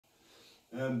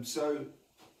Welcome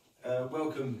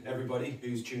everybody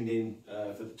who's tuned in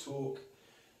for the talk.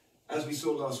 As we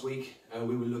saw last week,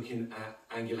 we were looking at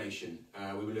angulation.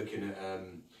 We were looking at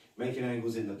making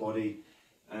angles in the body,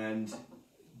 and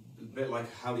a bit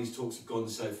like how these talks have gone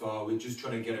so far, we're just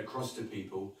trying to get across to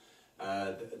people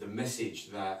the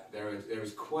message that there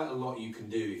is quite a lot you can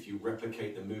do if you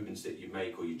replicate the movements that you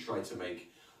make or you try to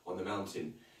make on the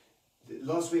mountain.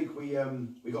 Last week we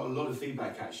got a lot of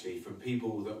feedback actually from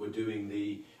people that were doing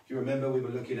the, if you remember, we were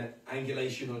looking at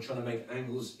angulation or trying to make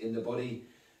angles in the body,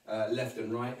 left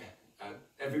and right.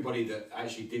 Everybody that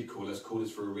actually did call us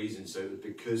for a reason, so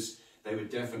because they were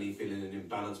definitely feeling an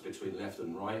imbalance between left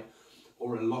and right,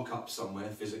 or a lock up somewhere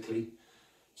physically.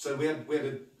 So we had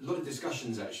a lot of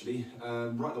discussions actually,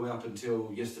 right the way up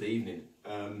until yesterday evening.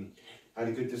 Had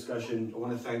a good discussion. I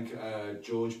want to thank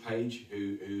George Page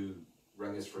who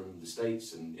rang us from the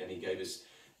States, and he gave us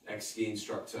ex-ski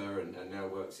instructor and now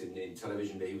works in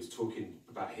television, but he was talking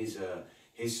about his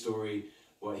story,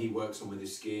 what he works on with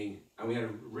his skiing, and we had a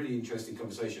really interesting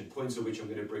conversation, points of which I'm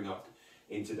going to bring up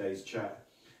in today's chat.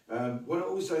 Want to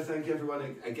also thank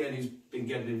everyone again who's been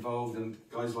getting involved, and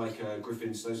guys like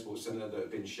Griffin Snow Sports Centre that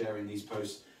have been sharing these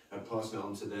posts and passing it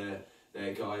on to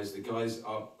their guys. The guys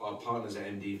are partners at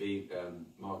MDV,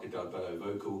 Mark Adalbello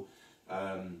Vocal,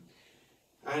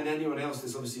 and anyone else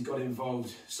that's obviously got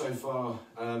involved so far.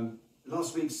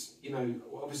 Last week's,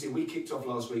 obviously we kicked off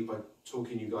last week by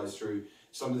talking you guys through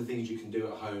some of the things you can do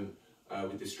at home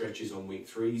with the stretches on week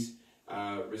 3s.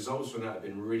 Results from that have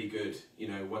been really good.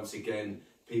 Once again,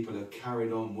 people have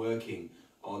carried on working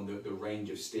on the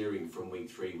range of steering from week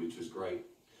 3, which was great.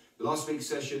 Last week's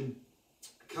session,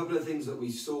 a couple of things that we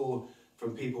saw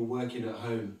from people working at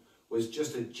home was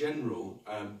just a general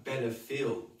better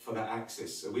feel for that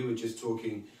axis. So we were just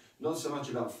talking not so much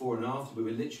about fore and aft, we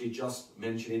were literally just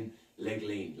mentioning leg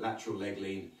lean, lateral leg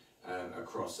lean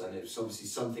across, and it was obviously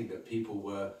something that people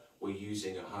were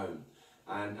using at home.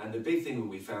 And the big thing that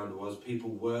we found was people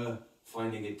were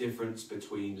finding a difference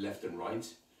between left and right.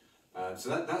 So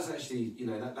that's actually,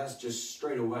 that's just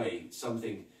straight away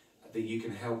something that you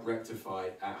can help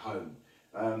rectify at home.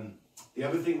 The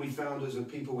other thing we found was that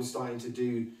people were starting to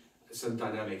do some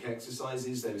dynamic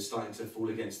exercises. They were starting to fall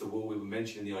against the wall. We were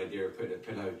mentioning the idea of putting a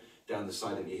pillow down the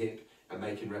side of your hip and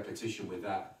making repetition with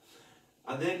that.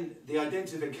 And then the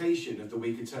identification of the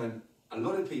weaker turn. A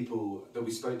lot of people that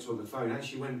we spoke to on the phone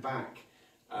actually went back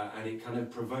and it kind of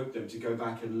provoked them to go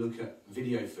back and look at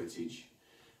video footage.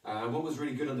 And what was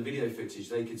really good on the video footage,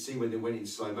 they could see when they went in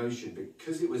slow motion,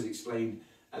 because it was explained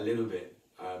a little bit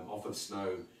off of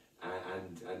snow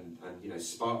and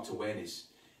sparked awareness.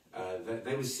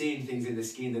 They were seeing things in the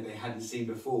skiing that they hadn't seen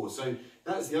before. So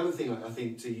that's the other thing I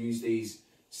think to use these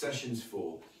sessions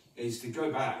for, is to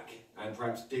go back and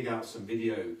perhaps dig out some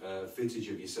video footage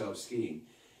of yourself skiing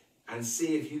and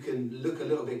see if you can look a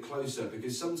little bit closer,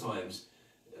 because sometimes,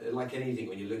 like anything,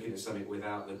 when you're looking at something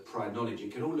without the prior knowledge,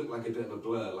 it can all look like a bit of a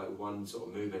blur, like one sort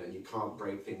of movement, and you can't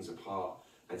break things apart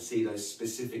and see those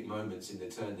specific moments in the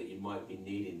turn that you might be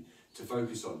needing to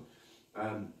focus on.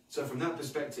 So from that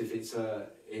perspective,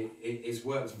 it's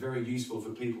worked very useful for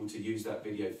people to use that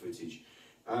video footage.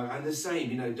 And the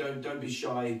same, don't be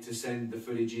shy to send the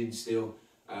footage in still.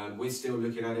 We're still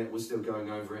looking at it, we're still going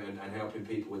over it and helping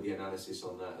people with the analysis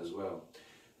on that as well.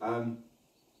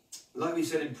 Like we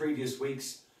said in previous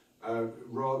weeks,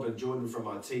 Rob and Jordan from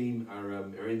our team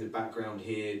are in the background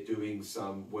here doing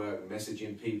some work,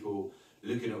 messaging people,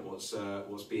 looking at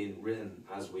what's being written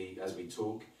as we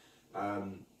talk.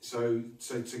 So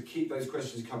to keep those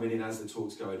questions coming in as the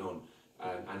talk's going on,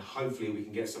 and hopefully we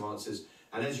can get some answers.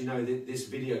 And as you know, this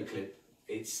video clip,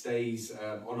 it stays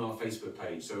on our Facebook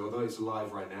page. So although it's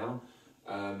live right now,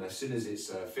 as soon as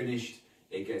it's finished,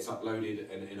 it gets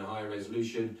uploaded in a higher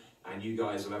resolution, and you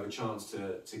guys will have a chance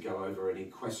to go over any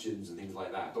questions and things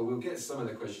like that. But we'll get some of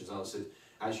the questions answered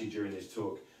actually during this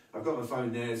talk. I've got my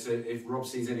phone there, so if Rob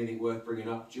sees anything worth bringing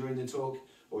up during the talk,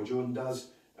 or Jordan does,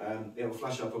 it will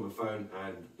flash up on my phone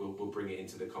and we'll bring it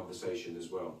into the conversation as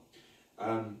well.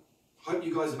 Hope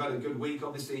you guys have had a good week.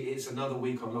 Obviously, it's another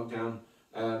week on lockdown.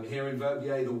 Here in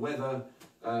Verbier, the weather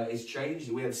is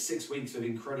changed. We had 6 weeks of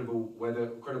incredible weather,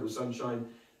 incredible sunshine,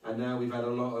 and now we've had a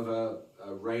lot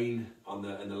of rain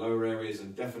in the lower areas,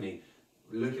 and definitely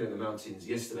looking at the mountains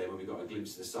yesterday when we got a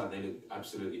glimpse of the sun, they look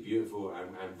absolutely beautiful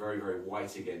and very, very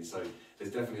white again. So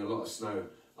there's definitely a lot of snow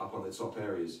up on the top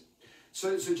areas.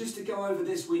 So just to go over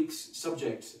this week's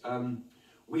subject,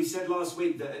 we said last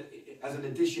week that as an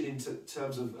addition in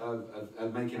terms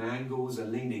of making angles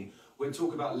and leaning, we'll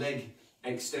talk about leg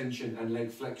extension and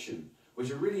leg flexion, which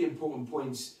are really important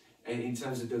points in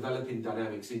terms of developing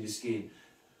dynamics in your skiing.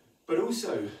 But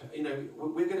also, you know,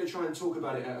 we're going to try and talk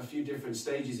about it at a few different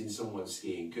stages in someone's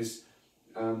skiing, because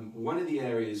one of the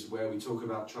areas where we talk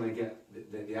about trying to get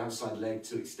the outside leg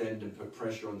to extend and put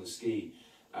pressure on the ski,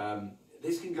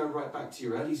 this can go right back to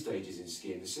your early stages in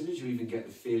skiing. As soon as you even get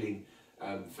the feeling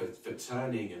for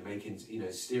turning and making, you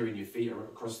know, steering your feet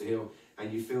across the hill,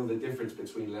 and you feel the difference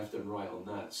between left and right on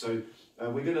that. So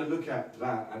we're going to look at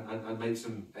that and make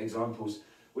some examples.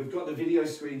 We've got the video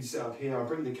screen set up here. I'll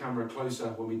bring the camera closer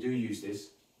when we do use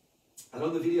this. And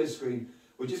on the video screen,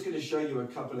 we're just going to show you a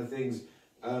couple of things.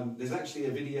 There's actually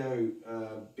a video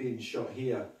being shot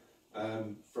here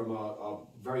from our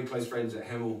very close friends at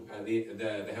Hemel,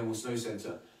 the Hemel Snow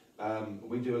Centre.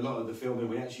 We do a lot of the filming.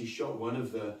 We actually shot one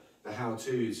of the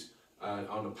how-tos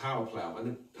on a power plow. And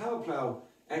the power plow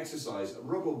exercise,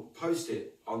 Rob will post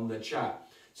it on the chat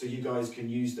so you guys can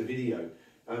use the video.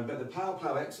 But the power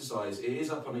plow exercise, it is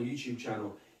up on a YouTube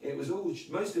channel. It was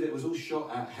most of it was all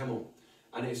shot at Hemel,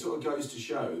 and it sort of goes to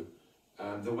show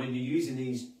that when you're using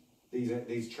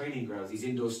these training grounds, these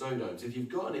indoor snow domes, if you've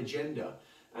got an agenda,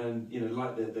 and you know,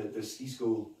 like the ski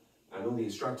school and all the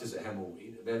instructors at Hemel,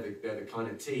 they're the kind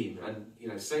of team, and you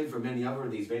know, same for many other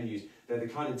of these venues, they're the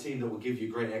kind of team that will give you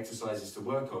great exercises to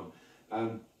work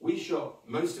on. We shot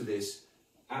most of this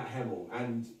at Hemel,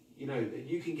 and you know,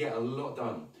 you can get a lot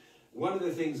done. One of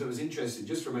the things that was interesting,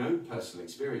 just from my own personal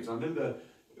experience, I remember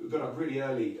we got up really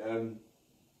early.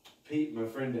 Pete, my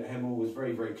friend at Hemel, was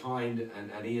very, very kind,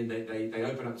 and Ian, they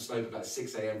opened up the slope about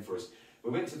 6 AM for us.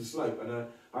 We went to the slope, and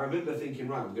I remember thinking,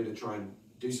 right, I'm going to try and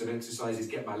do some exercises,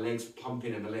 get my legs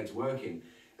pumping and my legs working.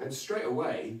 And straight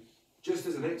away, just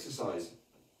as an exercise,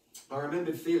 I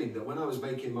remembered feeling that when I was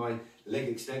making my leg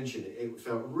extension, it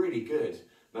felt really good,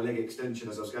 my leg extension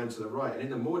as I was going to the right. And in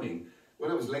the morning, when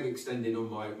I was leg extending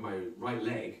on my right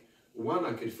leg, one,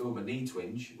 I could feel my knee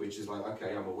twinge, which is like,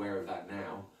 okay, I'm aware of that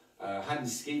now. Hadn't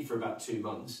skied for about 2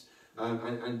 months.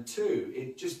 And two,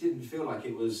 it just didn't feel like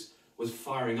it was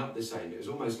firing up the same. It was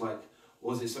almost like,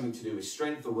 was it something to do with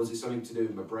strength, or was it something to do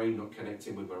with my brain not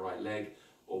connecting with my right leg?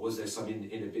 Or was there some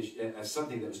inhibition,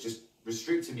 something that was just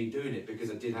restricting me doing it because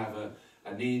I did have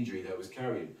a knee injury that I was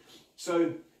carrying?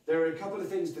 So there are a couple of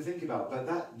things to think about,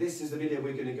 but this is the video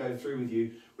we're going to go through with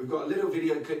you. We've got a little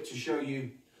video clip to show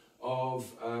you of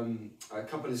a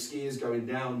couple of skiers going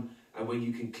down, and when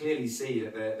you can clearly see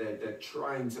that they're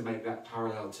trying to make that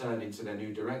parallel turn into their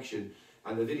new direction.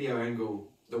 And the video angle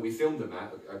that we filmed them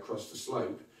at across the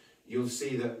slope, you'll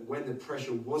see that when the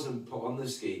pressure wasn't put on the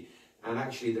ski, and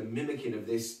actually the mimicking of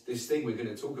this thing we're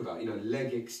going to talk about, you know,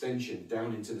 leg extension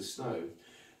down into the snow,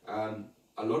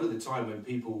 a lot of the time when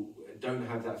people don't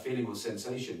have that feeling or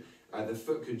sensation, the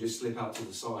foot can just slip out to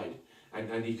the side,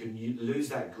 and you can lose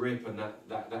that grip and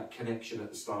that connection at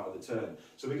the start of the turn.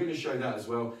 So we're going to show that as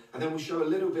well, and then we'll show a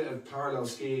little bit of parallel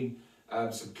skiing,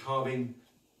 some carving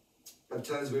of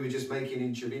turns we were just making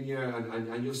in Trevino,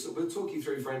 and we'll talk you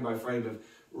through frame by frame of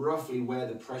roughly where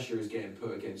the pressure is getting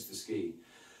put against the ski.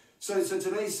 So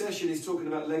today's session is talking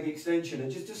about leg extension,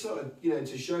 and just to sort of, you know,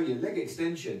 to show you, leg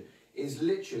extension is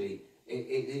literally,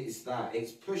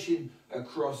 it's pushing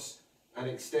across and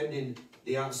extending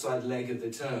the outside leg of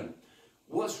the turn.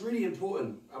 What's really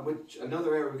important, and which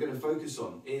another area we're going to focus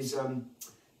on, is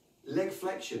leg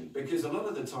flexion, because a lot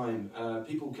of the time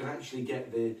people can actually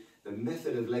get the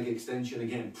method of leg extension,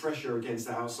 again, pressure against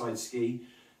the outside ski.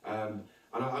 And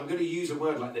I'm going to use a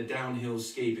word like the downhill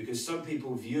ski, because some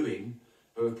people viewing,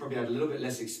 who have probably had a little bit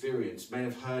less experience, may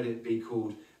have heard it be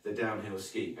called the downhill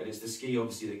ski. And it's the ski,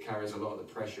 obviously, that carries a lot of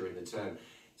the pressure in the turn.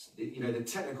 You know, the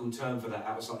technical term for that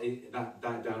outside, that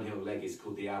downhill leg is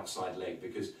called the outside leg,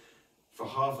 because for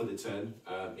half of the turn,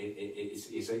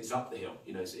 it's up the hill,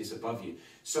 you know, it's above you.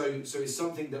 So it's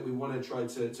something that we want to try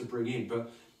to bring in.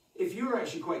 But if you're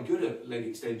actually quite good at leg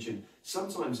extension,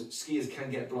 sometimes skiers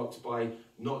can get blocked by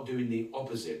not doing the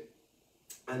opposite.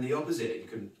 And the opposite, you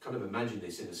can kind of imagine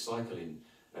this in a cycling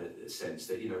sense,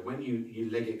 that, you know, when you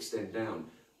leg extend down,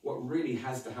 what really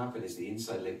has to happen is the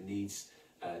inside leg needs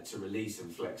to release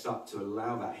and flex up to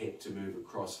allow that hip to move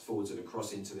across, forwards and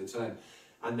across into the turn.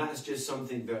 And that's just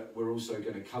something that we're also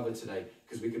going to cover today,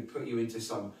 because we can put you into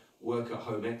some work at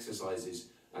home exercises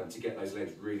to get those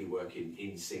legs really working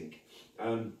in sync.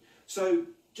 So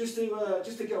just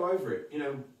to go over it, you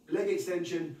know, leg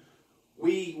extension,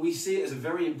 we see it as a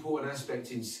very important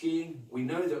aspect in skiing. We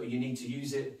know that you need to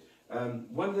use it.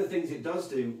 One of the things it does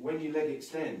do when you leg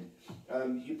extend,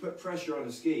 you put pressure on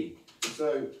a ski.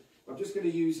 So I'm just going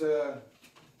to use a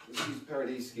pair of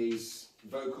these skis,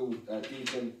 Vocal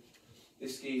Deacon.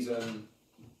 This ski's a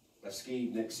ski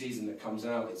next season that comes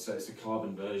out. It's a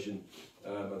carbon version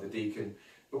of the Deacon.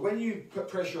 But when you put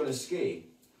pressure on a ski,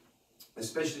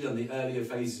 especially on the earlier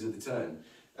phases of the turn,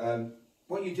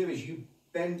 what you do is you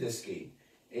bend the ski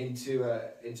into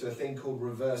a thing called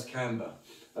reverse camber.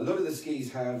 A lot of the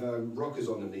skis have rockers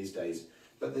on them these days,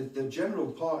 but the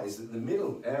general part is that the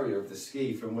middle area of the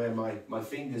ski, from where my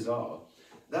fingers are,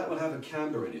 that will have a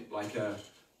camber in it, like a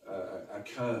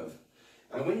curve.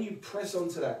 And when you press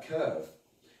onto that curve,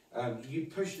 you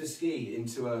push the ski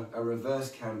into a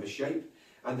reverse camber shape,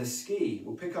 and the ski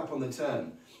will pick up on the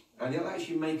turn, and it'll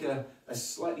actually make a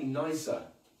slightly nicer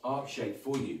arc shape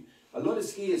for you. A lot of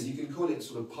skiers, you can call it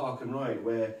sort of park and ride,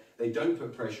 where they don't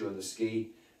put pressure on the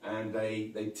ski and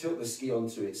they tilt the ski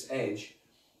onto its edge,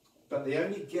 but they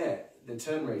only get the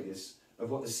turn radius of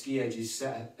what the ski edge is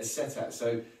set at.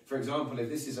 So, for example, if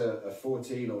this is a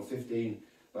 14 or 15,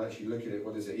 well, actually look at it,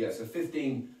 what is it? Yeah, it's a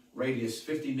 15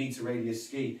 meter radius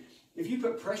ski. If you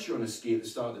put pressure on a ski at the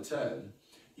start of the turn,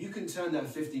 you can turn that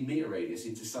 15 meter radius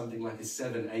into something like a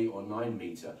 7, 8 or 9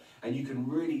 meter, and you can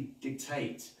really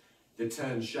dictate the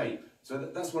turn shape. So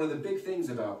that's one of the big things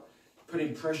about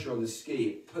putting pressure on the ski.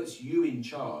 It puts you in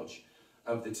charge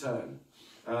of the turn.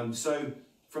 So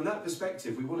from that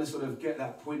perspective, we want to sort of get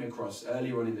that point across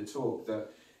earlier on in the talk,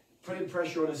 that putting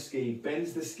pressure on a ski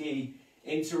bends the ski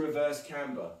into reverse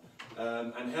camber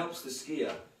and helps the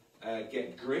skier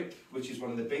get grip, which is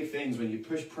one of the big things. When you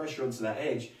push pressure onto that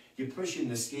edge, you're pushing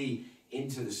the ski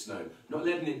into the snow, not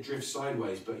letting it drift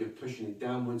sideways, but you're pushing it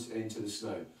downwards into the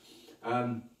snow.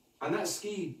 And that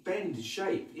ski bend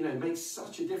shape, you know, makes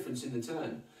such a difference in the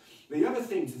turn. The other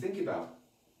thing to think about,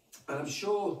 and I'm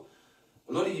sure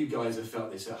a lot of you guys have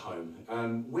felt this at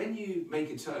home, when you make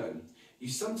a turn, you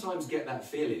sometimes get that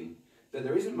feeling that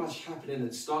there isn't much happening at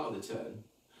the start of the turn,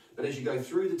 but as you go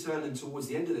through the turn and towards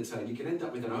the end of the turn, you can end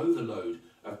up with an overload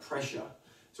of pressure.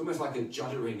 It's almost like a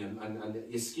juddering, and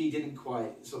your ski didn't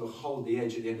quite sort of hold the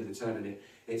edge at the end of the turn, and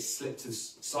it slipped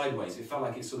sideways. It felt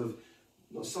like it sort of,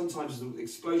 not sometimes the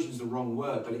explosion is the wrong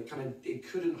word, but it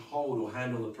couldn't hold or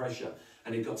handle the pressure,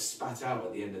 and it got spat out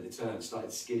at the end of the turn,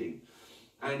 started skidding.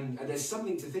 And there's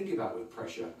something to think about with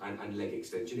pressure and leg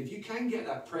extension. If you can get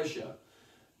that pressure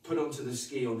put onto the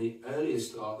ski on the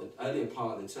earlier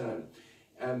part of the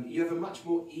turn, you have a much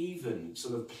more even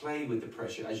sort of play with the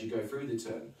pressure as you go through the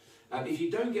turn. If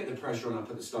you don't get the pressure on up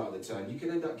at the start of the turn, you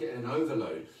can end up getting an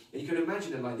overload. And you can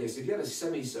imagine it like this. If you have a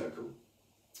semicircle,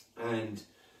 and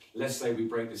let's say we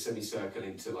break the semicircle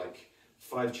into like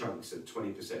 5 chunks of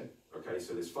 20%. Okay,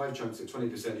 so there's 5 chunks of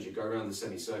 20% as you go around the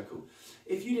semicircle.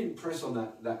 If you didn't press on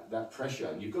that pressure,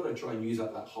 and you've got to try and use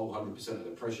up that whole 100% of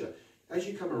the pressure, as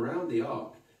you come around the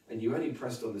arc, and you only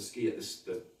pressed on the ski at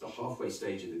the halfway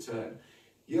stage of the turn,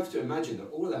 you have to imagine that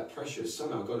all of that pressure has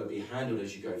somehow got to be handled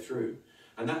as you go through.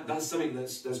 And that's something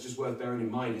that's just worth bearing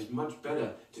in mind. It's much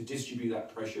better to distribute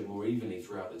that pressure more evenly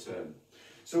throughout the turn.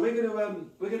 So we're going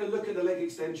to look at the leg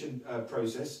extension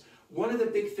process. One of the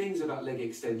big things about leg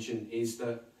extension is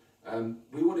that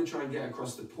we want to try and get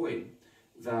across the point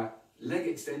that leg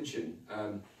extension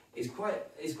is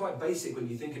quite basic when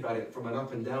you think about it from an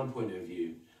up and down point of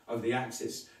view of the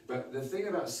axis. But the thing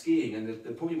about skiing, and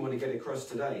the point we want to get across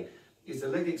today, is the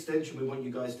leg extension we want you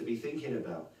guys to be thinking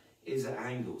about is at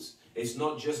angles. It's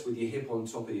not just with your hip on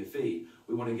top of your feet.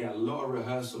 We want to get a lot of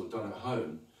rehearsal done at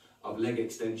home of leg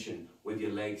extension with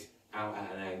your legs out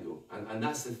at an angle. And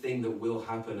that's the thing that will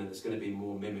happen, and it's going to be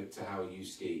more mimicked to how you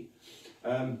ski.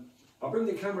 I'll bring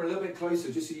the camera a little bit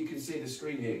closer just so you can see the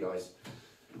screen here, guys.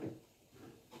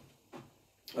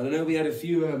 I know we had a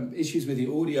few issues with the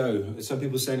audio. Some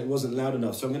people saying it wasn't loud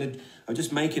enough. So I'm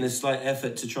just making a slight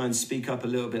effort to try and speak up a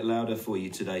little bit louder for you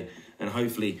today. And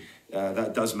hopefully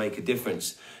that does make a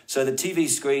difference. So the TV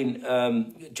screen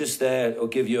just there will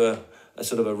give you a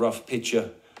sort of a rough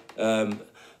picture.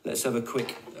 Let's have a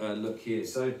quick look here.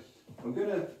 So I'm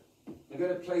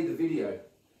gonna play the video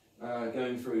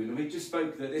going through. And we just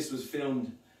spoke that this was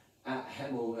filmed at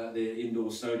Hemel at the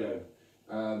indoor Snowdome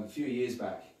a few years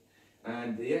back.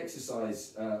 And the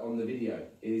exercise on the video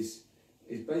is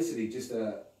basically just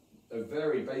a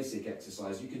very basic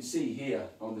exercise. You can see here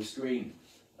on the screen,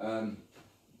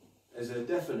 there's a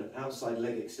definite outside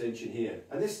leg extension here.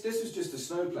 And this was just a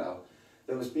snowplow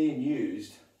that was being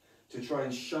used to try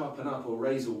and sharpen up or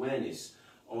raise awareness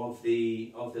of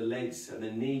the legs and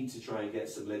the need to try and get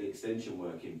some leg extension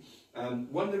working.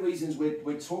 One of the reasons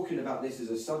we're talking about this as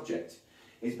a subject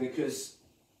is because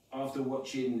after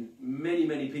watching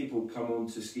many people come on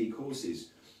to ski courses,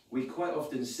 we quite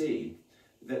often see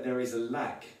that there is a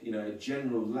lack, a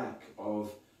general lack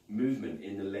of movement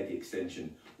in the leg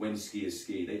extension when skiers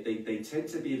ski. They tend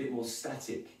to be a bit more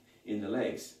static in the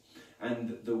legs.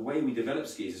 And the way we develop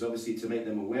skis is obviously to make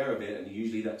them aware of it, and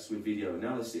usually that's with video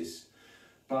analysis.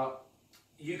 But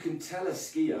you can tell a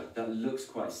skier that looks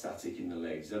quite static in the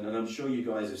legs, and I'm sure you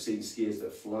guys have seen skiers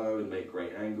that flow and make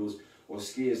great angles, or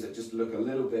skiers that just look a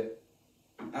little bit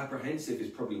apprehensive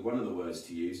is probably one of the words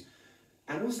to use,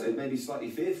 and also maybe slightly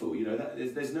fearful. You know,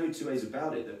 there's no two ways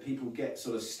about it, that people get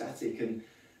sort of static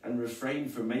and refrain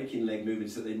from making leg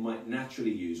movements that they might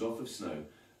naturally use off of snow,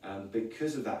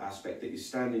 because of that aspect that you're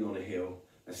standing on a hill,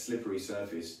 a slippery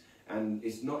surface, and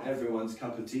it's not everyone's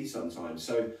cup of tea sometimes.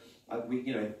 So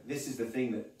you know, this is the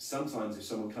thing that sometimes if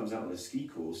someone comes out on a ski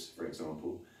course, for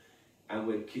example, and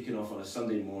we're kicking off on a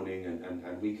Sunday morning,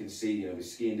 and we can see, you know, we're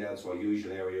skiing down to our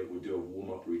usual area, we'll do a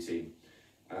warm-up routine.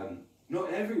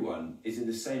 Not everyone is in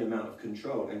the same amount of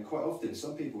control, and quite often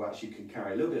some people actually can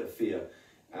carry a little bit of fear,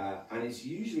 and it's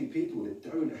usually people that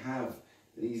don't have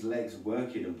these legs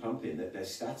working and pumping, that they're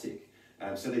static,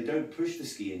 so they don't push the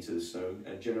ski into the snow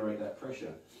and generate that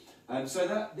pressure.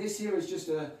 So this here is just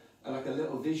like a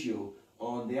little visual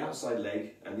on the outside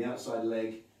leg, and the outside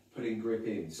leg putting grip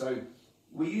in. So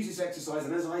we use this exercise,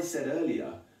 and as I said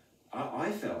earlier,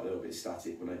 I felt a little bit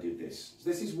static when I did this. So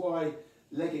this is why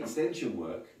leg extension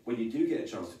work, when you do get a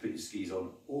chance to put your skis on,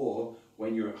 or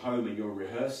when you're at home and you're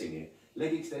rehearsing it,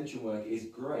 leg extension work is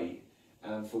great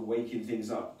for waking things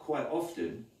up. Quite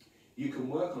often, you can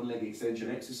work on leg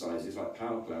extension exercises like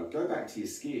power plow, go back to your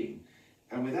skiing,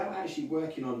 and without actually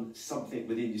working on something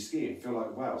within your skiing, feel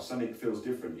like, wow, something feels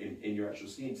different in your actual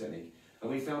skiing technique.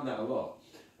 And we found that a lot.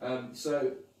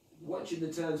 So watching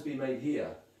the turns be made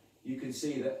here, you can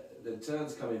see that the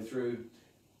turns coming through,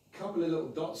 a couple of little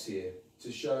dots here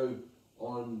to show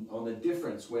on the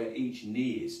difference where each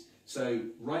knee is. So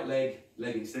right leg,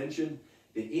 leg extension,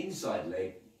 the inside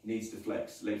leg needs to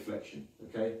flex, leg flexion,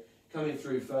 okay? Coming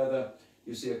through further,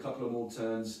 you'll see a couple of more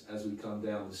turns as we come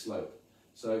down the slope.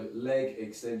 So leg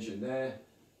extension there,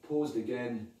 paused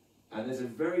again, and there's a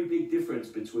very big difference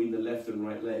between the left and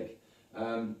right leg.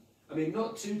 I mean,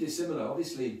 not too dissimilar.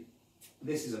 Obviously,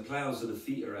 this is a plow, so the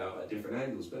feet are out at different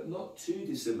angles, but not too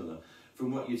dissimilar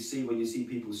from what you see when you see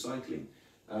people cycling.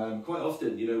 Quite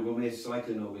often, you know, when we're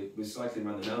cycling, or we're cycling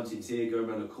around the mountains here, going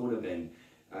around a corner bend,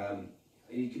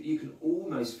 you can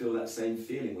almost feel that same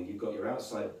feeling when you've got your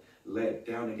outside leg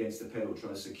down against the pedal,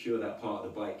 trying to secure that part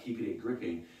of the bike, keeping it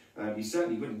gripping. You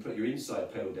certainly wouldn't put your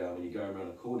inside pedal down when you're going around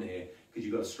a corner here, because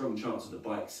you've got a strong chance of the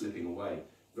bike slipping away.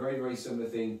 Very, very similar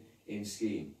thing in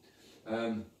skiing.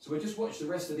 So we'll just watch the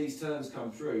rest of these turns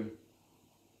come through,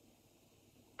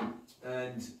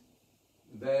 and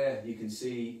there you can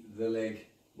see the leg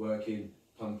working,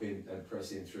 pumping and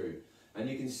pressing through. And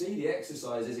you can see the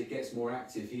exercise as it gets more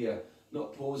active here,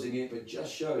 not pausing it, but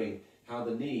just showing how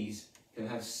the knees can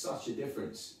have such a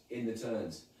difference in the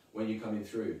turns when you're coming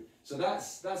through. So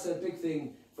that's a big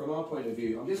thing from our point of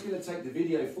view. I'm just going to take the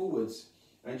video forwards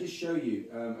and just show you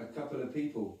a couple of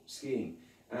people skiing.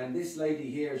 And this lady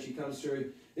here, as she comes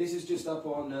through, this is just up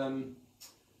on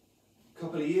a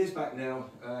couple of years back now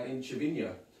in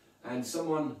Cervinia, and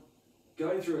someone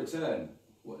going through a turn.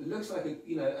 What looks like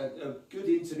a good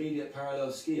intermediate parallel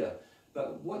skier,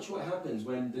 but watch what happens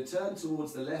when the turn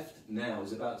towards the left now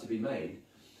is about to be made,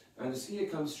 and the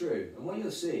skier comes through, and what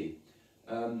you'll see,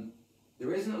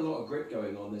 there isn't a lot of grip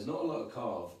going on, there's not a lot of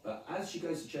carve, but as she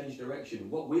goes to change direction,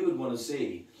 what we would want to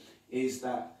see is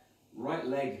that right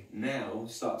leg now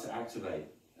start to activate.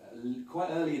 Quite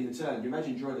early in the turn, you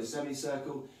imagine drawing a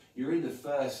semicircle, you're in the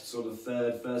first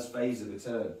phase of the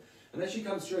turn. And as she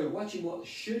comes through, watching what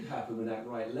should happen with that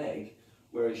right leg,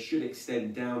 where it should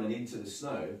extend down and into the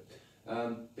snow,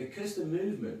 because the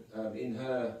movement in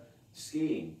her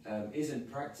skiing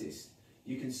isn't practiced,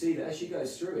 you can see that as she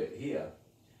goes through it here,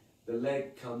 the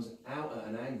leg comes out at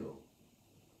an angle.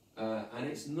 And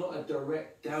it's not a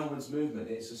direct downwards movement,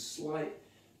 it's a slight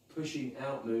pushing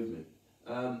out movement.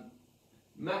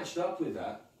 Matched up with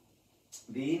that,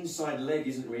 the inside leg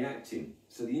isn't reacting.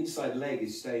 So the inside leg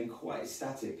is staying quite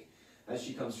static as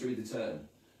she comes through the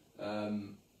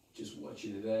turn. Just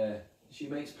watching her there. She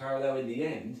makes parallel in the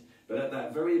end, but at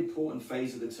that very important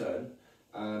phase of the turn,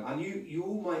 and you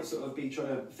all might sort of be trying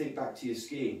to think back to your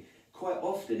skiing. Quite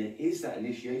often it is that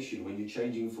initiation when you're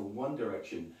changing from one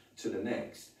direction to the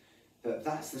next,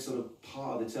 that's the sort of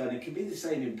part of the turn. It can be the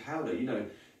same in powder, you know,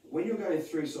 when you're going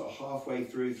through sort of halfway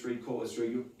through, 3/4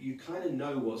 through, you kind of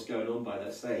know what's going on by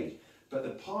that stage. But the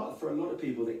part for a lot of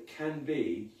people that can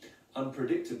be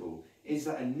unpredictable is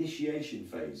that initiation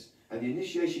phase. And the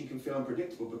initiation can feel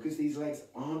unpredictable because these legs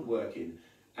aren't working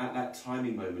at that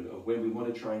timing moment of when we want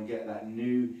to try and get that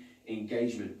new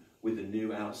engagement with the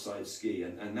new outside ski.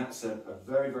 And that's a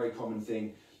very, very common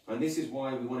thing. And this is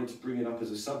why we wanted to bring it up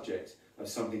as a subject of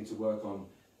something to work on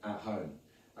at home.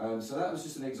 So that was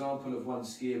just an example of one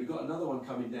skier. We've got another one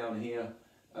coming down here.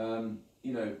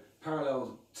 you know,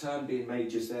 parallel turn being made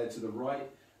just there to the right.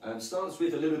 Starts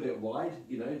with a little bit wide,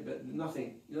 you know, but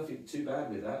nothing too bad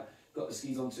with that. Got the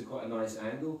skis onto quite a nice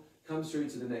angle. Comes through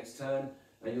to the next turn,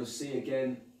 and you'll see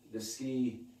again the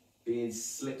ski being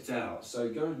slipped out. So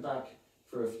going back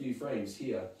for a few frames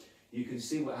here, you can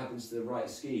see what happens to the right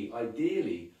ski.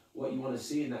 Ideally, what you want to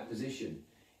see in that position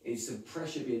is some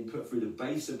pressure being put through the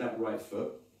base of that right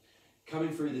foot,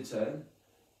 coming through the turn.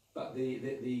 But the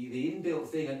inbuilt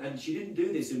thing, and she didn't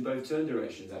do this in both turn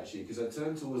directions actually, because her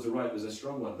turn towards the right was a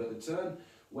strong one, but the turn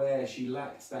where she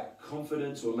lacked that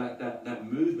confidence or lacked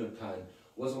that movement pattern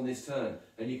was on this turn.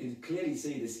 And you can clearly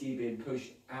see the ski being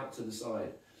pushed out to the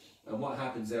side. And what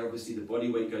happens there, obviously the body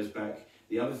weight goes back.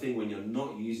 The other thing, when you're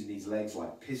not using these legs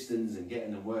like pistons and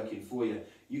getting them working for you,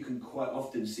 you can quite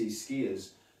often see skiers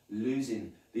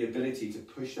losing the ability to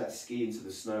push that ski into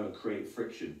the snow and create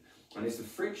friction. And it's the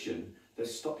friction that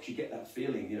stops you get that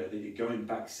feeling, you know, that you're going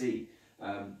back sea.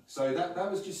 So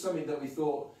that was just something that we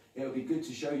thought it would be good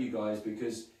to show you guys,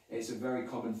 because it's a very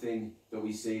common thing that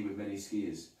we see with many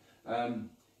skiers.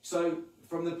 So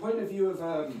from the point of view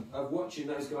of watching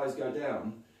those guys go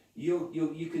down,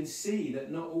 you can see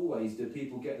that not always do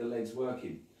people get the legs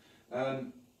working.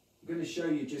 I'm going to show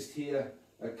you just here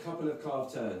a couple of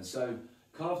calf turns. So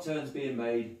calf turns being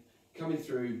made, coming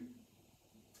through,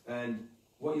 and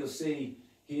what you'll see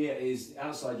here is the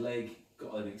outside leg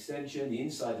got an extension, the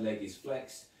inside leg is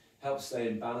flexed, helps stay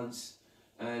in balance,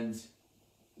 and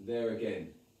there again.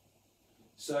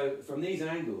 So from these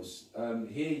angles,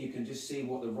 here you can just see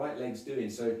what the right leg's doing.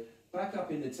 So back up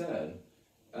in the turn,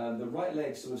 the right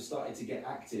leg sort of started to get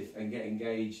active and get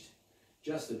engaged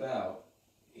just about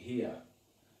here.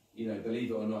 You know, believe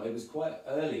it or not, it was quite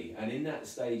early, and in that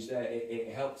stage there,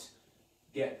 it helped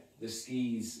get the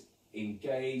skis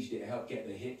engaged, it helped get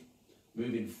the hip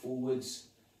moving forwards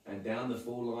and down the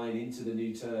fall line into the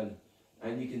new turn.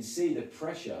 And you can see the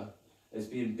pressure is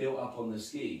being built up on the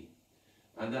ski.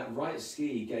 And that right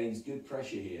ski gains good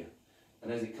pressure here.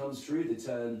 And as it comes through the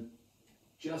turn,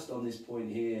 just on this point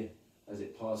here, as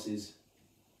it passes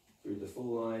through the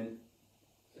fall line,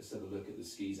 let's have a look at the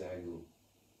ski's angle.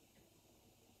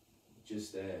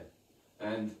 Just there.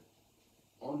 And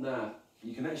on that,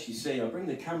 you can actually see, I'll bring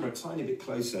the camera a tiny bit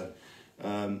closer,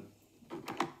 but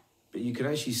you can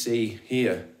actually see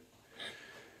here,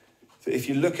 that if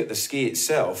you look at the ski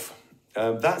itself,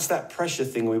 that's that pressure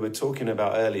thing we were talking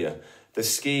about earlier. The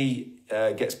ski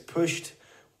gets pushed,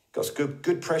 got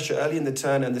good pressure early in the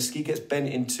turn, and the ski gets bent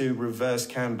into reverse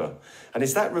camber. And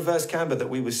it's that reverse camber that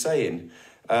we were saying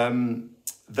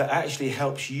that actually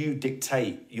helps you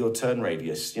dictate your turn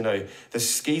radius. You know, the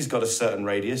ski's got a certain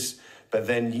radius, but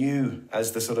then you,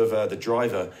 as the sort of the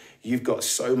driver, you've got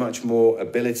so much more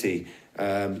ability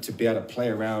to be able to play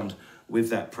around with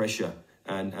that pressure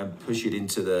and push it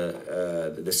into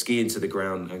the ski into the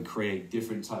ground and create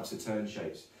different types of turn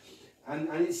shapes. And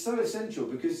it's so essential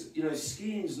because, you know,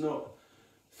 skiing's not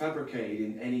fabricated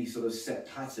in any sort of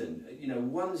set pattern. You know,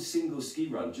 one single ski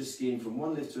run, just skiing from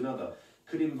one lift to another,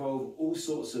 could involve all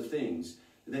sorts of things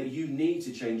that you need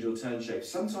to change your turn shape,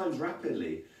 sometimes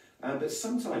rapidly, but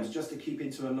sometimes just to keep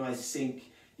into a nice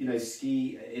sync, you know,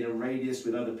 ski in a radius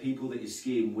with other people that you're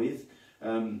skiing with.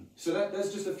 So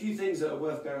there's just a few things that are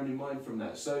worth bearing in mind from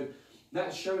that. So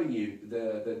that's showing you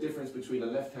the difference between a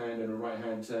left hand and a right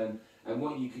hand turn and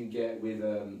what you can get with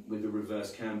the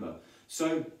reverse camber.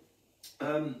 So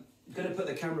I'm going to put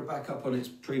the camera back up on its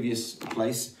previous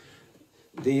place.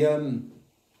 There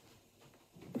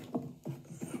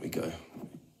we go.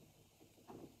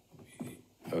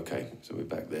 Okay, so we're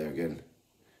back there again.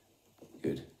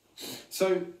 Good.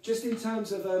 So just in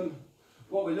terms of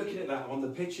what we're looking at that on the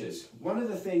pictures, one of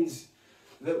the things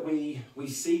that we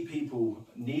see people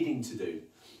needing to do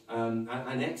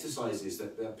and exercises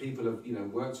that people have, you know,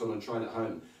 worked on and tried at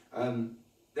home.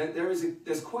 There's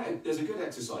a good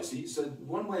exercise. So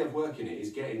one way of working it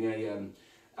is getting a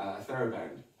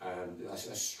TheraBand, a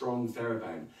strong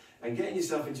TheraBand, and getting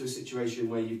yourself into a situation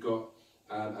where you've got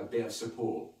a bit of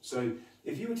support. So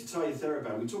if you were to tie your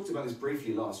TheraBand, we talked about this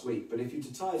briefly last week, but if you were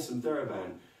to tie some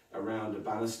TheraBand around a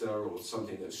banister or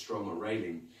something that's strong or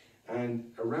railing,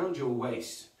 and around your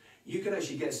waist, you can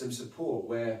actually get some support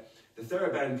where the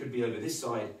TheraBand could be over this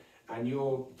side and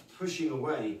you're pushing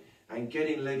away and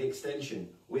getting leg extension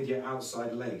with your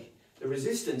outside leg. The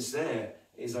resistance there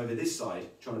is over this side,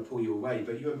 trying to pull you away,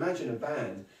 but you imagine a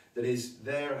band that is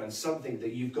there and something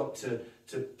that you've got to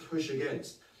push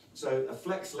against. So a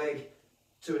flexed leg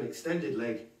to an extended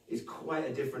leg is quite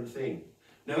a different thing.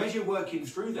 Now, as you're working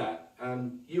through that,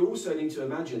 you also need to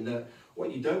imagine that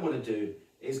what you don't want to do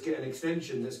is get an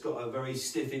extension that's got a very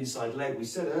stiff inside leg. We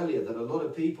said earlier that a lot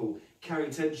of people carry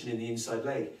tension in the inside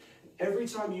leg. Every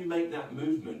time you make that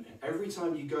movement, every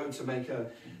time you go to make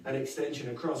an extension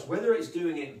across, whether it's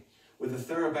doing it with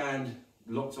a TheraBand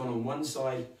locked on one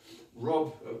side,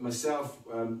 Rob, myself,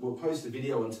 will post a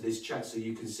video onto this chat so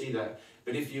you can see that.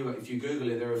 But if you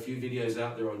Google it, there are a few videos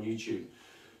out there on YouTube.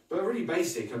 But really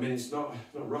basic. I mean, it's not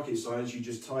rocket science. You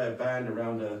just tie a band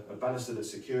around a baluster that's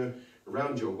secure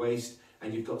around your waist,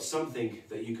 and you've got something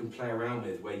that you can play around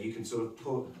with where you can sort of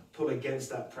pull against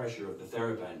that pressure of the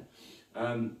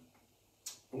TheraBand.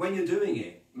 When you're doing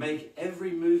it, make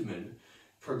every movement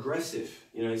progressive.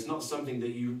 You know, it's not something that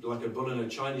you, like a bull in a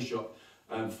china shop,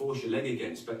 force your leg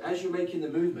against. But as you're making the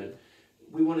movement,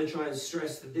 we want to try and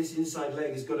stress that this inside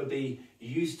leg has got to be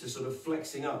used to sort of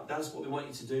flexing up. That's what we want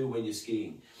you to do when you're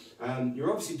skiing. You're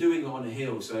obviously doing it on a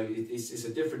hill, so it's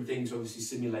a different thing to obviously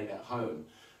simulate at home.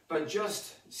 But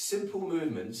just simple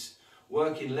movements,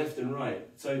 working left and right.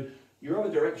 So your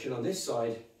other direction on this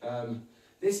side,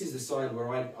 this is the side where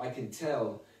I can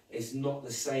tell it's not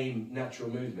the same natural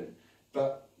movement.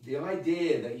 But the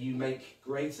idea that you make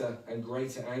greater and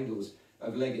greater angles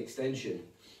of leg extension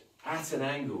at an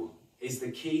angle is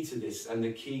the key to this and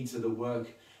the key to the work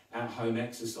at home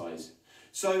exercise.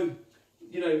 So,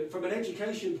 you know, from an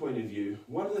education point of view,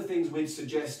 one of the things we'd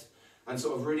suggest and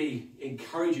sort of really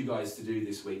encourage you guys to do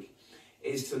this week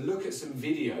is to look at some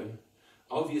video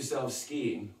of yourself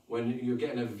skiing when you're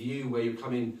getting a view where you're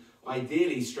coming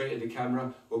ideally straight at the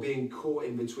camera or being caught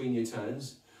in between your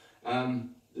turns.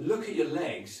 Look at your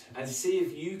legs and see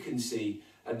if you can see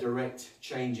a direct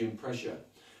change in pressure.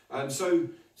 So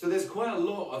there's quite a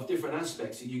lot of different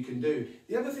aspects that you can do.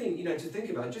 The other thing, you know, to think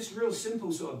about, just real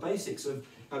simple sort of basics of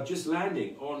just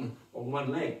landing on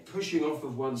one leg, pushing off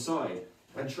of one side,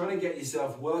 and trying to get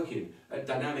yourself working at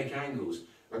dynamic angles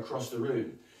across the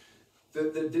room.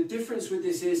 The difference with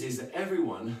this is that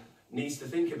everyone needs to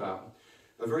think about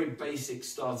a very basic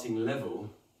starting level.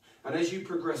 And as you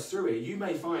progress through it, you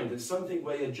may find that something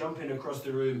where you're jumping across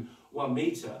the room 1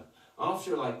 meter,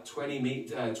 after like 20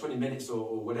 minutes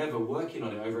or whatever, working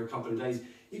on it over a couple of days,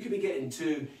 you could be getting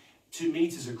two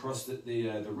meters across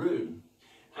the room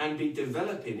and be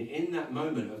developing, in that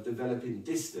moment of developing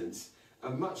distance, a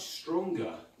much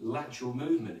stronger lateral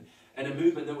movement, and a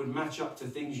movement that would match up to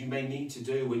things you may need to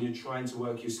do when you're trying to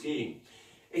work your skiing.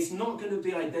 It's not going to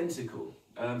be identical.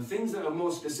 Things that are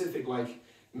more specific, like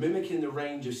mimicking the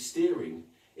range of steering,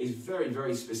 is very,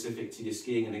 very specific to your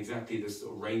skiing and exactly the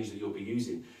sort of range that you'll be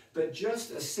using. But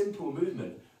just a simple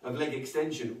movement of leg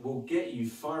extension will get you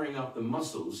firing up the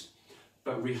muscles,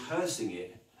 but rehearsing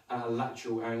it at a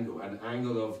lateral angle, an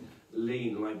angle of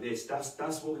lean like this.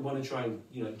 That's what we want to try and,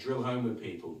 you know, drill home with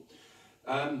people.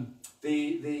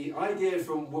 The idea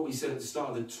from what we said at the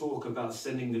start of the talk about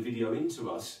sending the video into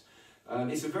us,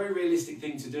 it's a very realistic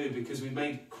thing to do because we've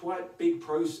made quite big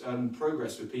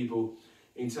progress with people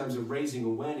in terms of raising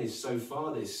awareness so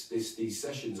far these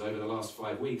sessions over the last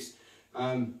 5 weeks.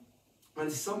 And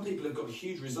some people have got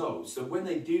huge results. So when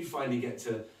they do finally get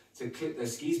to clip their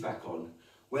skis back on,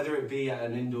 whether it be at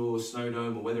an indoor snow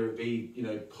dome or whether it be, you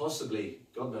know, possibly,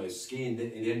 God knows, skiing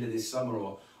at the end of this summer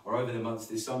or over the months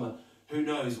this summer, who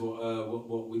knows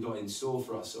what we got in store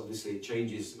for us. Obviously it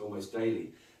changes almost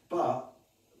daily. But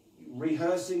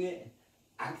rehearsing it,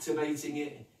 activating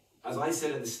it, as I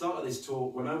said at the start of this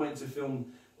talk, when I went to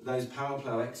film those power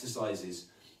plow exercises,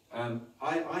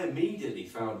 I immediately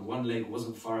found one leg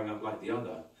wasn't firing up like the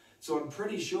other. So I'm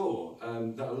pretty sure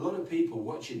that a lot of people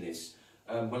watching this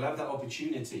will have that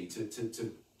opportunity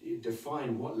to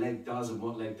define what leg does and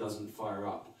what leg doesn't fire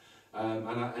up.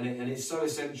 And it's so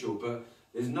essential, but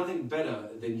there's nothing better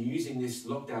than using this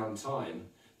lockdown time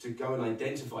to go and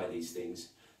identify these things,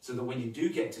 so that when you do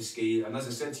get to ski, and as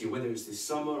I said to you, whether it's this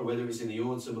summer or whether it's in the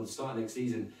autumn or the start of next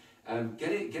season,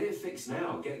 get it fixed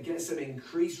now. Get some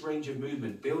increased range of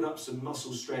movement, build up some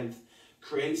muscle strength,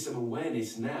 create some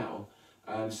awareness now,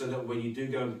 so that when you do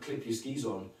go and clip your skis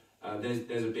on,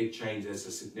 there's a big change, there's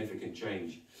a significant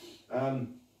change.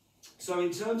 So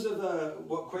in terms of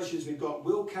what questions we've got,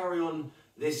 we'll carry on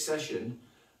this session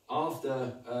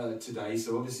after today.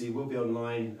 So obviously we'll be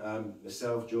online,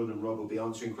 myself, Jordan and Rob will be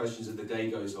answering questions as the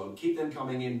day goes on. Keep them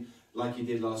coming in like you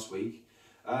did last week.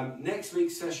 Next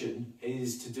week's session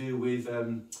is to do with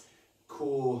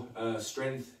core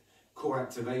strength, core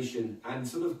activation, and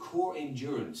sort of core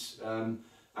endurance.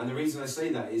 And the reason I say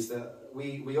that is that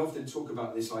we often talk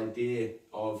about this idea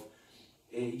of,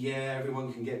 yeah,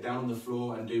 everyone can get down on the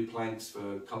floor and do planks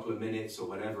for a couple of minutes or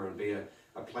whatever and be a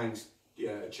planks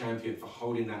champion for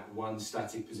holding that one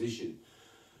static position.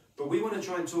 But we want to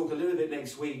try and talk a little bit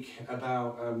next week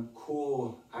about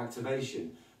core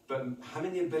activation, but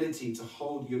having the ability to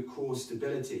hold your core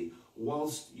stability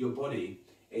whilst your body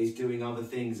is doing other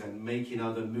things and making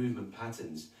other movement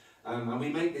patterns. And we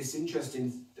make this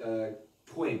interesting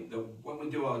point that when we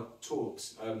do our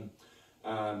talks,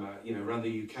 you know, around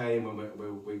the UK, and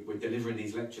when we're delivering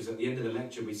these lectures, at the end of the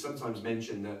lecture, we sometimes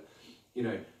mention that, you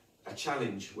know, a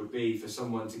challenge would be for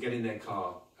someone to get in their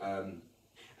car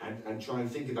and try and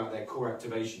think about their core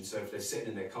activation. So if they're sitting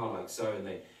in their car like so, and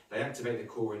they activate the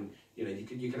core, and you know,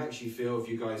 you can actually feel, if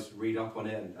you guys read up on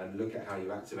it and look at how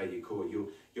you activate your core,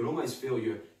 you'll almost feel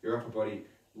your upper body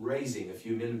raising a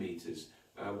few millimeters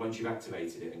once you've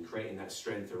activated it, and creating that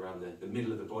strength around the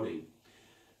middle of the body.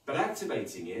 But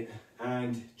activating it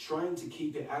and trying to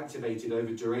keep it activated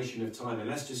over duration of time, and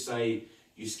let's just say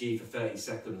you ski for 30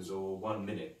 seconds or 1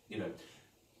 minute, you know,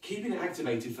 keeping it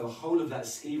activated for the whole of that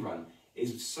ski run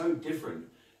is so different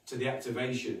to the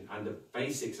activation and the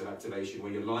basics of activation,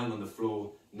 where you're lying on the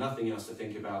floor, nothing else to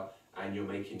think about, and you're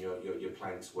making your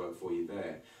planks work for you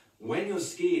there. When you're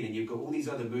skiing and you've got all these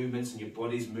other movements and your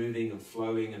body's moving and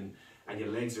flowing, and your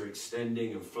legs are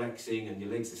extending and flexing, and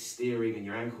your legs are steering, and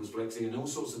your ankles flexing, and all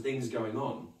sorts of things going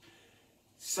on,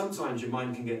 sometimes your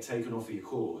mind can get taken off of your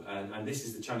core. And this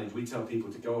is the challenge. We tell people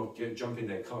to jump in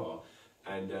their car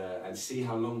and see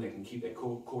how long they can keep their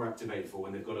core activated for,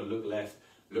 when they've got to look left,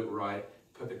 look right,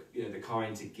 put the car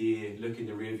into gear, look in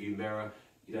the rear view mirror.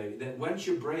 You know, that once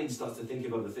your brain starts to think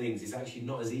of other things, it's actually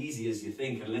not as easy as you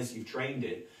think, unless you've trained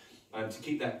it to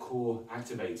keep that core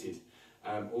activated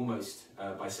almost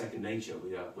by second nature,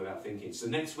 without thinking. So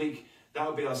next week, that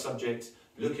will be our subject,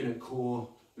 looking at core,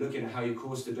 looking at how your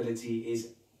core stability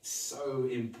is so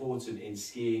important in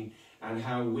skiing, and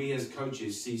how we as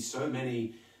coaches see so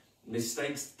many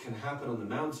mistakes can happen on the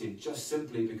mountain just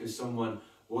simply because someone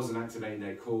wasn't activating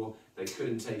their core, they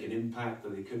couldn't take an impact, or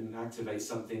they couldn't activate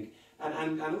something.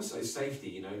 And also safety,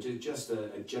 you know, just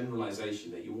a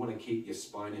generalization that you want to keep your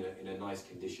spine in a nice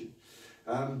condition.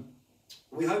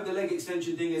 We hope the leg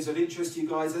extension thing is of interest to you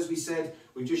guys. As we said,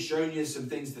 we've just shown you some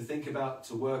things to think about,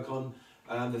 to work on.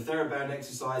 The TheraBand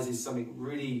exercise is something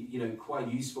really, you know, quite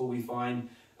useful, we find.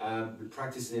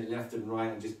 Practicing it left and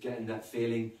right and just getting that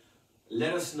feeling.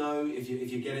 Let us know if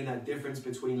you're getting that difference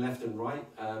between left and right.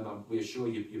 We assure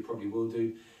you probably will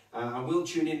do. And we'll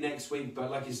tune in next week,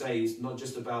 but like you say, it's not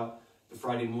just about the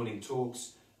Friday morning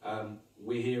talks.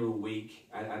 We're here all week,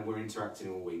 and we're interacting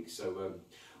all week. So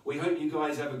we hope you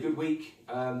guys have a good week,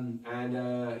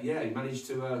 yeah, you manage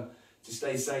to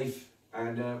stay safe,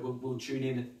 and we'll tune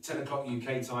in at 10 o'clock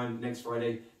UK time next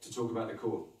Friday to talk about the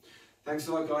core. Thanks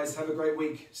a lot, guys. Have a great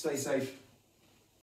week. Stay safe.